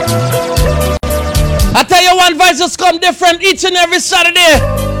 I tell you, one voice just come different each and every Saturday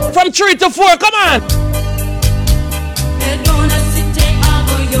from 3 to 4. Come on.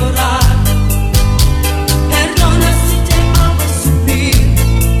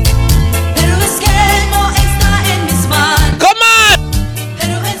 Come on.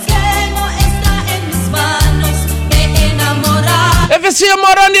 If you see a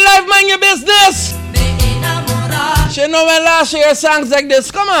mother on the live, mind your business. She know when last year songs like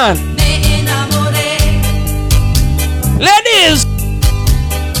this. Come on. Ladies.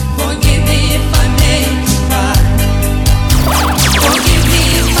 Forgive me if I made you cry. Forgive me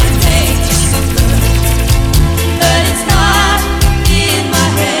if I made you suffer. But it's not in my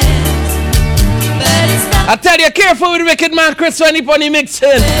hands. But it's not. I tell you, careful with wicked man Chris when he put the mix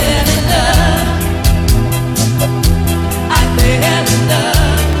in.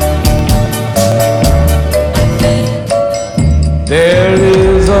 There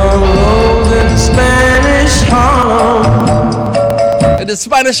is a rose in Spanish Harlem. The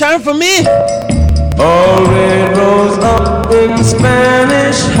Spanish Harlem for me. A red rose up in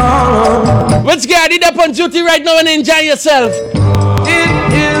Spanish Harlem. What's getting up on duty right now and enjoy yourself? It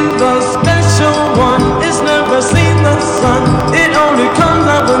is a special one. It's never seen the sun. It only comes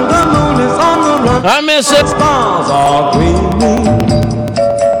out when the moon is on the run. I miss it. Stars are gleaming.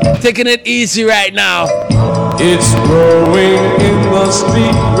 Taking it easy right now. It's growing in the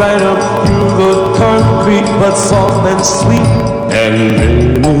street, right up through the concrete, but soft and sweet and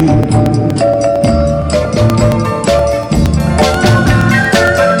dreamy.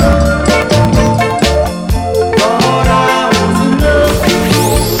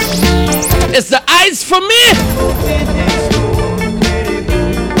 It's the eyes for me.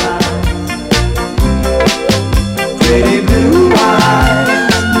 Pretty blue eyes.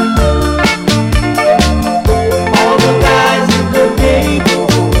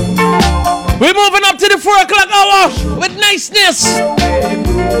 We're moving up to the 4 o'clock hour with niceness.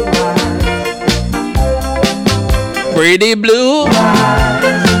 Pretty blue.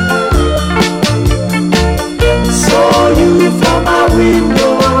 Saw you from my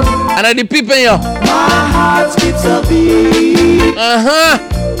window. And I the people here. My heart skips a beat.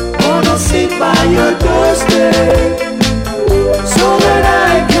 Wanna sit by your doorstep so that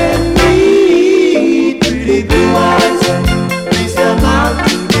I can meet pretty blue eyes. Please come out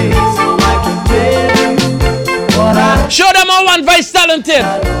today so I can tell you talented.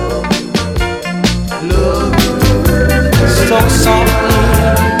 So softly.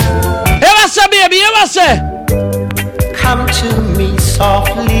 Hey, what's up, baby? Hey, what's up? Come to me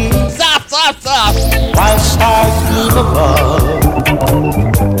softly. Soft, soft, soft. While stars gleam above.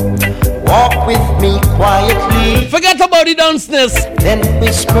 Walk with me quietly. Forget about the danceness. Then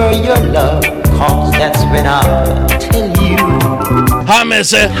whisper your love, cause that's when I'll tell you how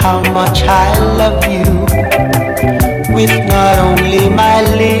much I love you. With not only my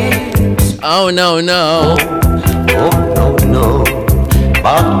lips. Oh no, no. Oh no, no.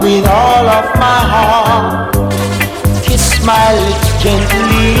 But with all of my heart. Kiss my lips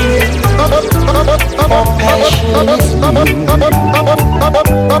gently. For passion is new.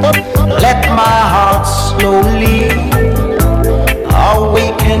 Let my heart slowly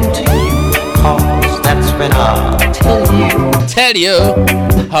awaken to you. Cause that's when I'll tell you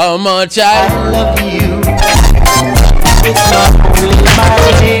how much I love you. It's not only my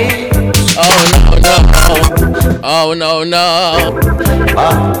lips. Oh no, no. Oh no, no.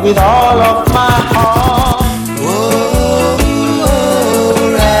 But with all of my heart.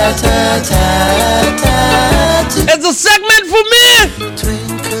 It's a segment for me.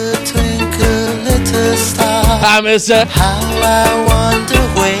 Twinkle, twinkle, little star. How I wonder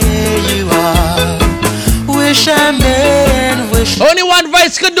where you are. Wish I may, wish. Only one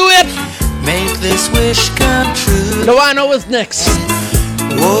voice could do it. Make this wish come true. The one who was next.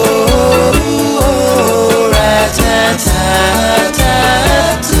 Whoa, rat-a-tat-tat-tat-too.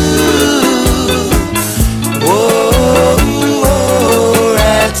 Whoa,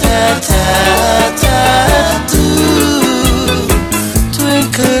 rat-a-tat-tat-tat-too.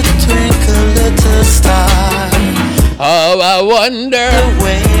 Twinkle, twinkle, little star. Oh, I wonder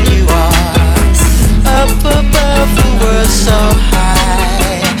where you are. Up above the world so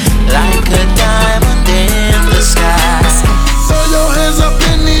high, like a diamond in the sky. Throw your hands up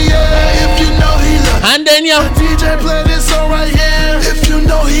in the air if you know he loves. And then you DJ play this song right here if you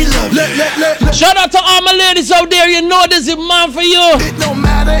know he loves. Let. Shout out to all my ladies out there. You know this is man for you. It don't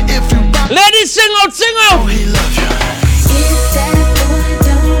matter if you ladies, sing out, sing out. Oh, he loves you. If that boy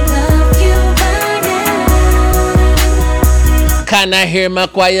don't love you by now, can I hear my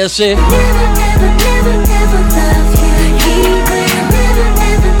choir say? never, never, never, never love you. He will never,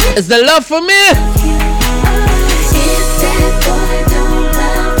 never. It's the love for me. If that boy don't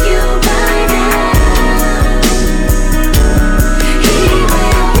love you by now, he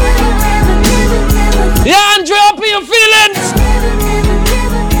will never, never, never, never. Yeah, Andre, how are you feeling?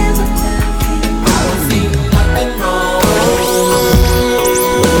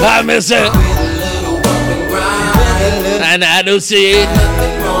 I miss it. And I do see it.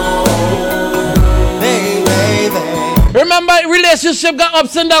 Remember, relationship got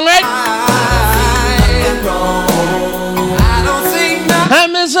ups and downs, right? I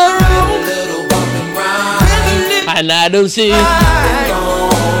miss it. And I do see it.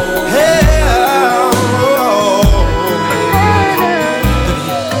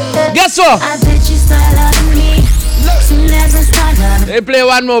 Guess what? I bet you start loving me soon as I start loving. Hey, play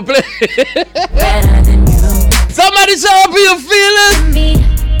one more, play. Better than you. Somebody say, how you feeling? Me.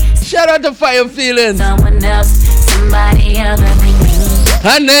 Shout out to Fire Feelings. Someone else, somebody other than you.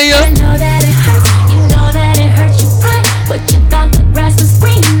 And then you. I know that it hurts, you know that it hurts you cry, but you thought the grass was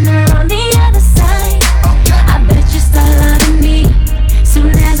greener on the other side. I bet you start loving me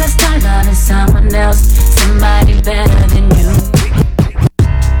soon as I start loving someone else, somebody better than you.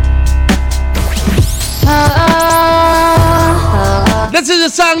 This is the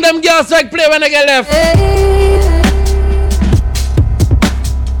song them girls like play when they get left.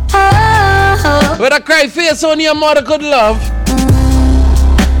 With a cry face only your mother could love.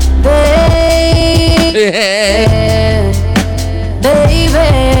 Baby.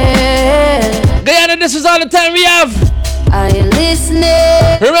 Guyana, this is all the time we have. Are you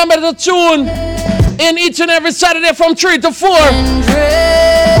listening? Remember the tune in each and every Saturday from 3 to 4.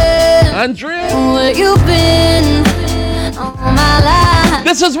 Andre, where you been all my life?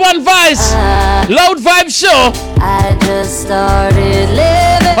 This is One Vice, Loud Vibe Show. I just started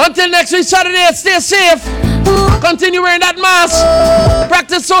living. Until next week Saturday, stay safe. Continue wearing that mask.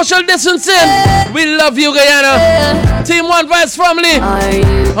 Practice social distancing. We love you, Guyana. Team One Vice family.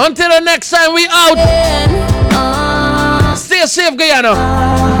 Until the next time we out. Stay safe, Guyana.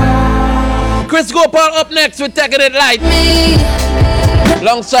 Chris Gopal up next with Taking It Light.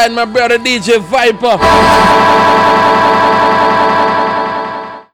 Alongside my brother DJ Viper.